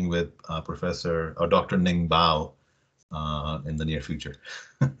I'm working with Professor or Dr. Ning Bao in the near future.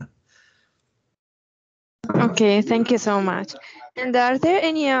 Okay, thank you so much. And are there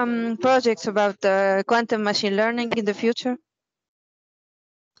any projects about quantum machine learning in the future?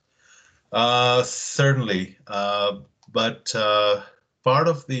 Certainly, but part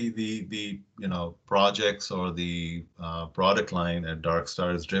of the projects or the product line at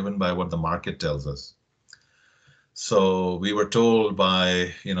Darkstar is driven by what the market tells us. So we were told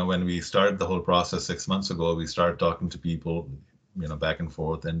by, when we started the whole process 6 months ago, we started talking to people, back and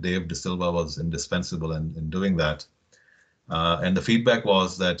forth, and Dave De Silva was indispensable in doing that. And the feedback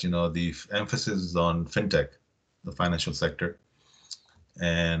was that, the emphasis is on fintech, the financial sector,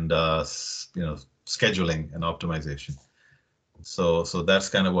 and, scheduling and optimization. So that's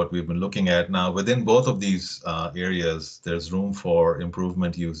kind of what we've been looking at. Now, within both of these areas, there's room for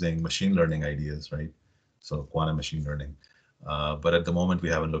improvement using machine learning ideas, right? So quantum machine learning. But at the moment, we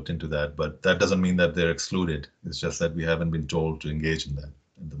haven't looked into that. But that doesn't mean that they're excluded. It's just that we haven't been told to engage in that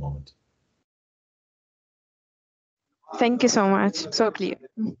at the moment. Thank you so much. So clear.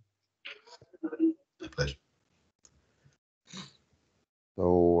 My pleasure.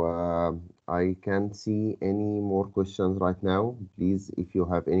 So I can't see any more questions right now. Please, if you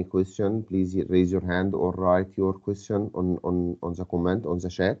have any question, please raise your hand or write your question on the comment on the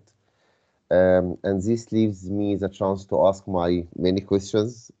chat. And this leaves me the chance to ask my many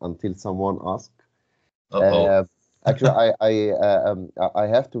questions until someone asks. Actually, I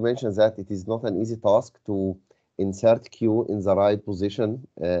have to mention that it is not an easy task to insert Q in the right position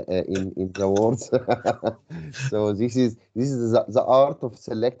in the words. So this is the art of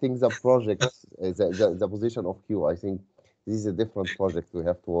selecting the projects, the position of Q. I think this is a different project we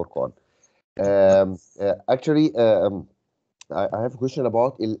have to work on. Actually, I have a question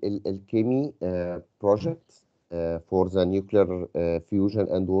about AleQCG project for the nuclear fusion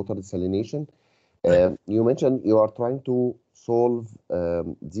and water desalination. You mentioned you are trying to solve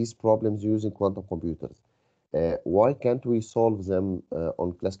these problems using quantum computers. Why can't we solve them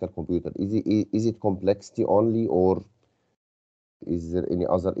on classical computer? Is it complexity only, or is there any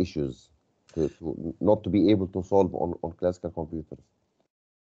other issues to not to be able to solve on classical computers?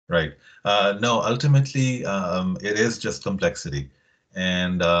 Right. No, ultimately, it is just complexity.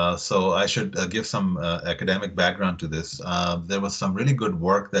 And so I should give some academic background to this. There was some really good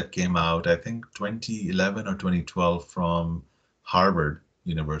work that came out, I think 2011 or 2012, from Harvard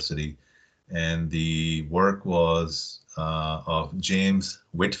University. And the work was of James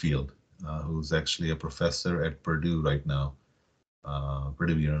Whitfield, who's actually a professor at Purdue right now,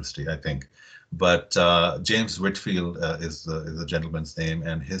 Purdue University, I think. But James Whitfield is the gentleman's name,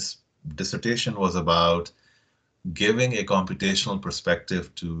 and his dissertation was about giving a computational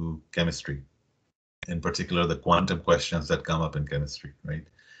perspective to chemistry, in particular the quantum questions that come up in chemistry, right?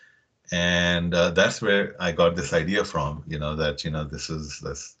 And that's where I got this idea from, that, this is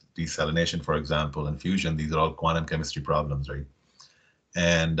this desalination, for example, and fusion, these are all quantum chemistry problems, right?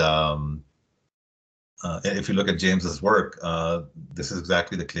 And if you look at James's work, this is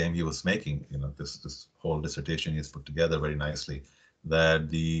exactly the claim he was making. This whole dissertation he's put together very nicely, that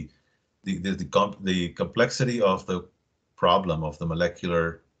the complexity of the problem of the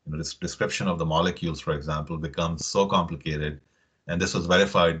molecular, this description of the molecules, for example, becomes so complicated. And this was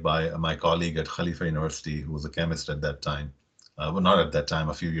verified by my colleague at Khalifa University, who was a chemist at that time. Well, not at that time,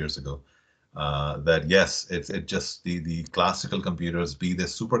 a few years ago. That yes, it just the classical computers, be they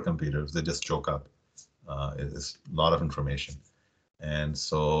supercomputers, they just choke up. It's a lot of information. And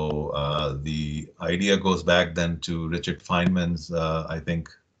so the idea goes back then to Richard Feynman's, I think,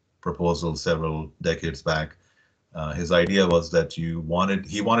 proposal several decades back. His idea was that he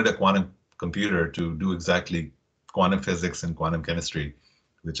wanted a quantum computer to do exactly quantum physics and quantum chemistry,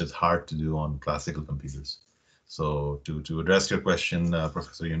 which is hard to do on classical computers. So to address your question,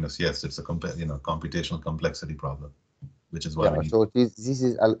 Professor Yunus, yes, it's a computational complexity problem, which is what we need. So this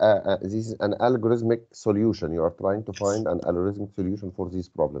is an algorithmic solution. You are trying to find an algorithmic solution for these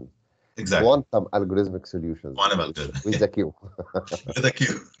problems. Exactly. Quantum algorithmic solutions. Quantum algorithm. With the Q. With a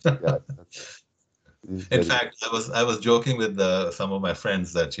Q. Yeah. In fact, I was joking with some of my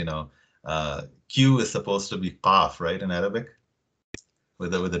friends that Q is supposed to be qaf, right, in Arabic,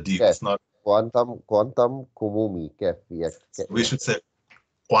 with a D. Yes. It's not quantum kumumi. Yes. We should say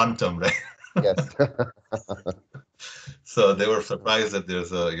quantum, right? Yes. So they were surprised that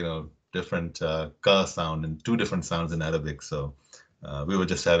there's a different ka sound and two different sounds in Arabic. So we were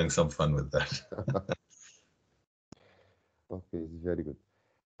just having some fun with that. Okay, very good.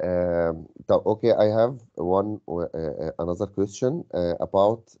 Okay, I have another question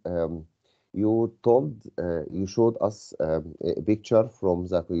about you showed us a picture from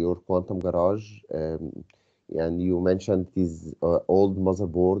your quantum garage. and you mentioned this old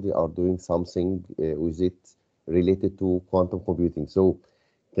motherboard. You are doing something with it related to quantum computing. So,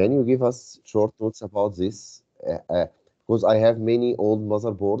 can you give us short notes about this? Because I have many old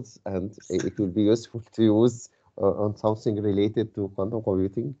motherboards, and it will be useful to use on something related to quantum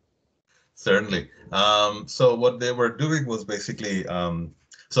computing. Certainly. So what they were doing was basically,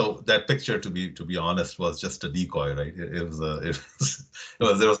 so that picture, to be honest, was just a decoy, right? It was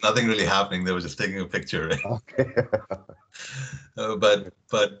there was nothing really happening. They were just taking a picture, right? Okay.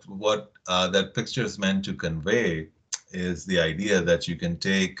 But what that picture is meant to convey is the idea that you can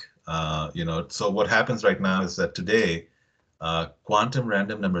take, so what happens right now is that today, quantum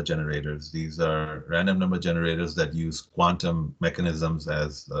random number generators, these are random number generators that use quantum mechanisms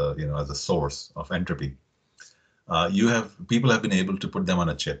as, as a source of entropy. People have been able to put them on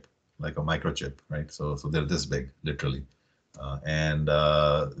a chip, like a microchip, right? So they're this big, literally. And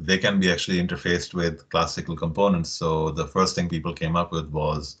they can be actually interfaced with classical components. So the first thing people came up with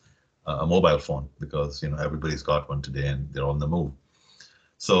was a mobile phone, because everybody's got one today and they're on the move.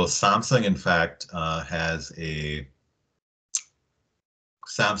 So Samsung, in fact, has a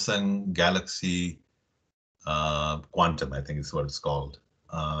Samsung Galaxy Quantum, I think is what it's called.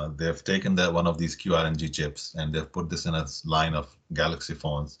 They've taken one of these QRNG chips and they've put this in a line of Galaxy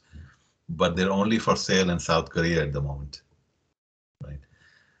phones, but they're only for sale in South Korea at the moment. Right.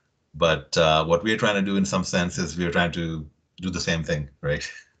 But what we're trying to do in some sense is we're trying to do the same thing, right?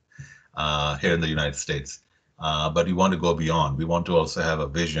 Here in the United States. But we want to go beyond. We want to also have a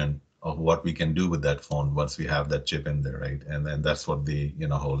vision of what we can do with that phone once we have that chip in there, right? And then that's what the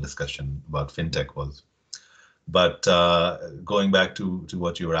whole discussion about fintech was. But going back to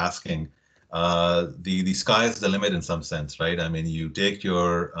what you were asking, the sky is the limit in some sense, right? I mean, you take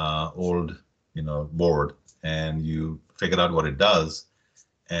your old board and you figure out what it does,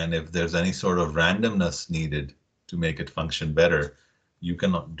 and if there's any sort of randomness needed to make it function better, you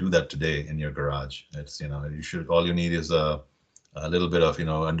cannot do that today in your garage. It's all you need is a little bit of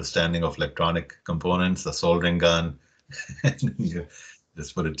understanding of electronic components, a soldering gun, and you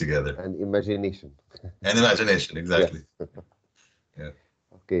just put it together. And imagination. And imagination, exactly. Yes. Yeah.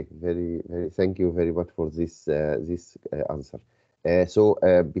 Okay, very, very. Thank you very much for this answer. So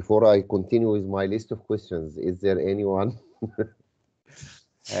before I continue with my list of questions, is there anyone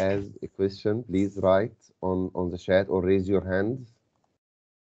has a question? Please write on the chat or raise your hand.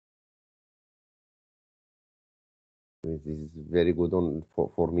 This is very good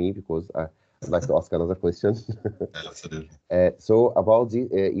for me because I'd like to ask another question. Absolutely. So about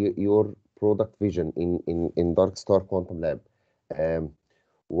your product vision in Dark Star Quantum Lab, do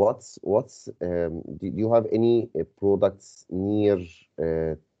you have any products near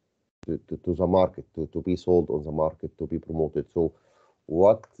to the market to be sold on the market, to be promoted? So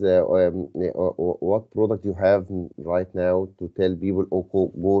what product you have right now to tell people,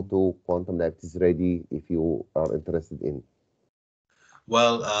 go to Quantum Lab, it is ready if you are interested in?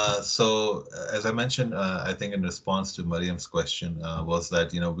 Well, so as I mentioned, I think in response to Mariam's question, was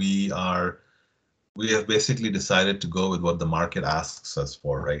that we have basically decided to go with what the market asks us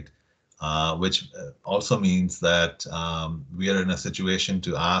for, right? Which also means that we are in a situation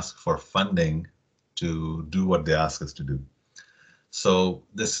to ask for funding to do what they ask us to do. So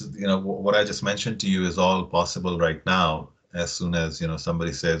this, what I just mentioned to you is all possible right now. As soon as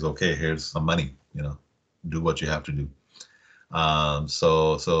somebody says, okay, here's some money, do what you have to do.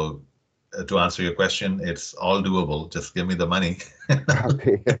 So to answer your question, it's all doable. Just give me the money.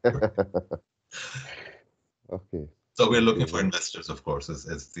 Okay. Okay. So we're looking for investors, of course. A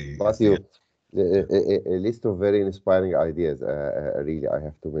list of very inspiring ideas. Really, I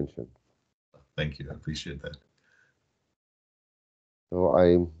have to mention. Thank you. I appreciate that. So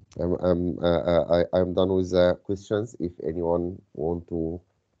I'm done with the questions. If anyone want to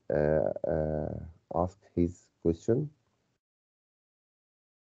ask his question.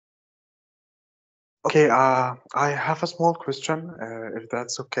 Okay, I have a small question, if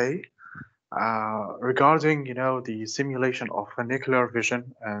that's okay, regarding the simulation of a nuclear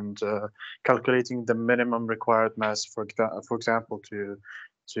fission and calculating the minimum required mass, for example, to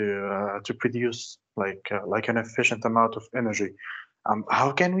produce like an efficient amount of energy.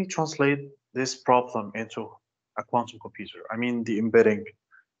 How can we translate this problem into a quantum computer? I mean, the embedding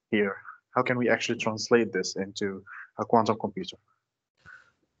here. How can we actually translate this into a quantum computer?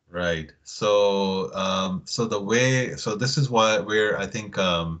 Right. So this is where I think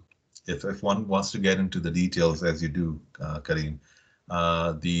if one wants to get into the details, as you do, Karim,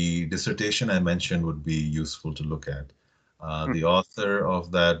 the dissertation I mentioned would be useful to look at. The author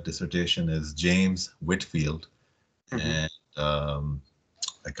of that dissertation is James Whitfield, and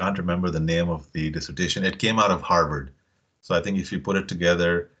I can't remember the name of the dissertation. It came out of Harvard. So I think if you put it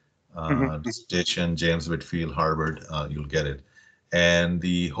together, dissertation, James Whitfield, Harvard, you'll get it. And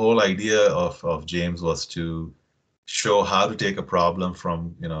the whole idea of James was to show how to take a problem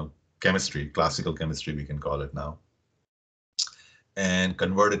from, chemistry, classical chemistry, we can call it now, and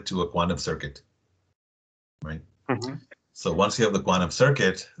convert it to a quantum circuit, right? So once you have the quantum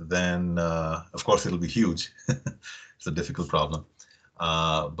circuit, then of course it'll be huge. It's a difficult problem.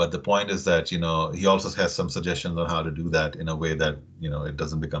 But the point is that, he also has some suggestions on how to do that in a way that, it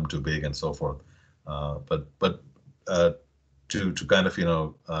doesn't become too big and so forth. But to kind of,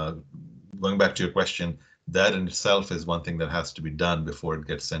 going back to your question, that in itself is one thing that has to be done before it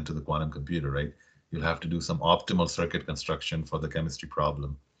gets sent to the quantum computer, right? You'll have to do some optimal circuit construction for the chemistry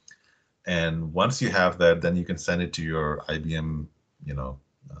problem. And once you have that, then you can send it to your IBM,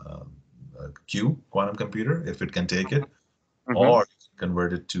 Q quantum computer, if it can take it, or you can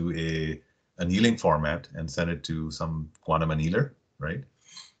convert it to a annealing format and send it to some quantum annealer, right?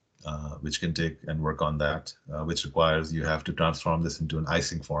 Which can take and work on that, which requires you have to transform this into an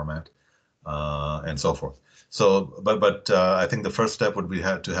icing format, and so forth. So, but I think the first step would be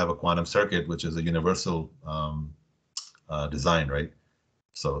to have a quantum circuit, which is a universal design, right?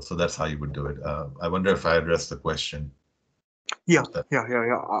 So that's how you would do it. I wonder if I addressed the question. Yeah.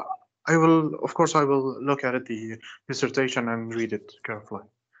 I will, of course, I will look at it, the dissertation, and read it carefully.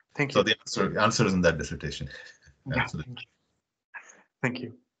 Thank you. So the answer is in that dissertation. Yeah, Absolutely. thank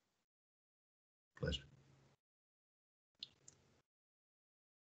you. Pleasure.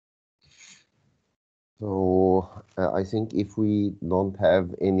 So I think if we don't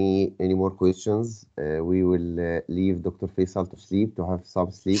have any more questions, we will leave Dr. Faisal to sleep, to have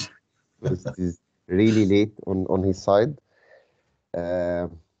some sleep, because it is really late on his side.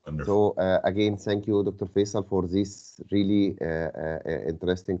 So again, thank you, Dr. Faisal, for this really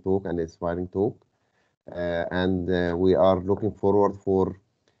interesting talk and inspiring talk. And we are looking forward for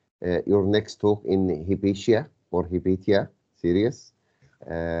your next talk in hypatia or hypatia series.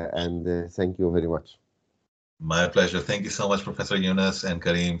 And thank you very much. My pleasure. Thank you so much, Professor Yunus and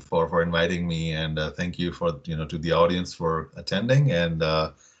Kareem, for inviting me, and thank you for to the audience for attending, and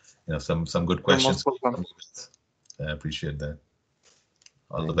some good questions. I appreciate that.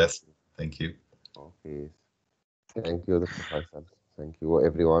 All the best. Thank you. Okay. Thank you, Dr. Faisal. Thank you,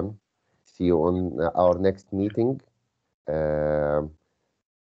 everyone. See you on our next meeting. And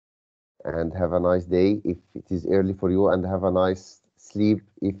have a nice day if it is early for you, and have a nice sleep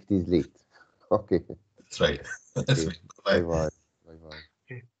if it is late. Okay. That's right. That's right. Bye-bye. Bye-bye.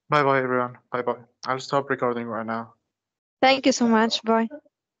 Okay. Bye-bye, everyone. Bye-bye. I'll stop recording right now. Thank you so much. Bye.